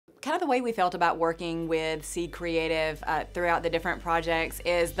kind of the way we felt about working with Seed Creative throughout the different projects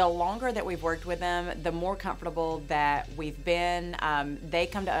is the longer that we've worked with them, the more comfortable that we've been. They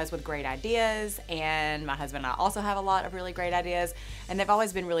come to us with great ideas, and my husband and I also have a lot of really great ideas, and they've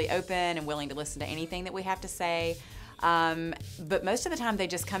always been really open and willing to listen to anything that we have to say. But most of the time they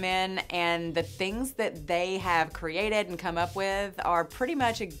just come in, and the things that they have created and come up with are pretty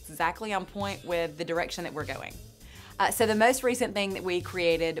much exactly on point with the direction that we're going. So the most recent thing that we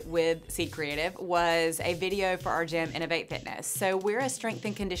created with Seed Creative was a video for our gym, Innovate Fitness. So we're a strength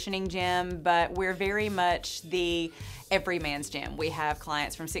and conditioning gym, but we're very much the everyman's gym. We have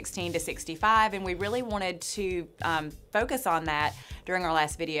clients from 16 to 65, and we really wanted to focus on that during our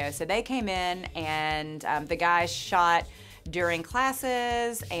last video. So they came in, and the guys shot during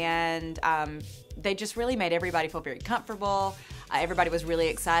classes, and they just really made everybody feel very comfortable. Everybody was really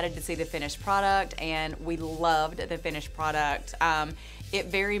excited to see the finished product, and we loved the finished product. It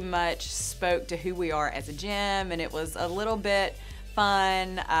very much spoke to who we are as a gym, and it was a little bit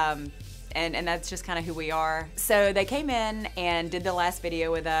fun, and that's just kind of who we are. So they came in and did the last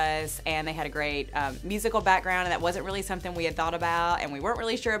video with us, and they had a great musical background, and that wasn't really something we had thought about, and we weren't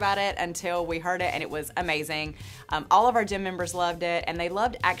really sure about it until we heard it, and it was amazing. All of our gym members loved it, and they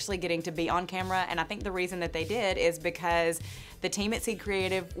loved actually getting to be on camera, and I think the reason that they did is because the team at Seed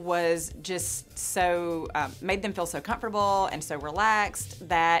Creative was just so, made them feel so comfortable and so relaxed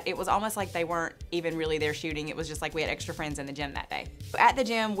that it was almost like they weren't even really there shooting. It was just like we had extra friends in the gym that day. At the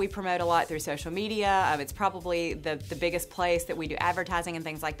gym, we promote a lot through social media. It's probably the biggest place that we do advertising and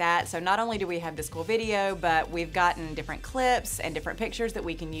things like that. So not only do we have this cool video, but we've gotten different clips and different pictures that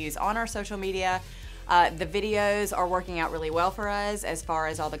we can use on our social media. The videos are working out really well for us as far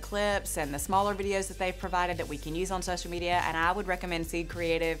as all the clips and the smaller videos that they've provided that we can use on social media, and I would recommend Seed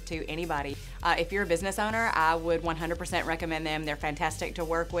Creative to anybody. If you're a business owner, I would 100% recommend them. They're fantastic to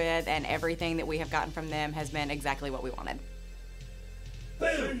work with, and everything that we have gotten from them has been exactly what we wanted.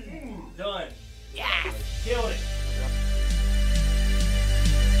 Boom! Done. Yeah! Killed it.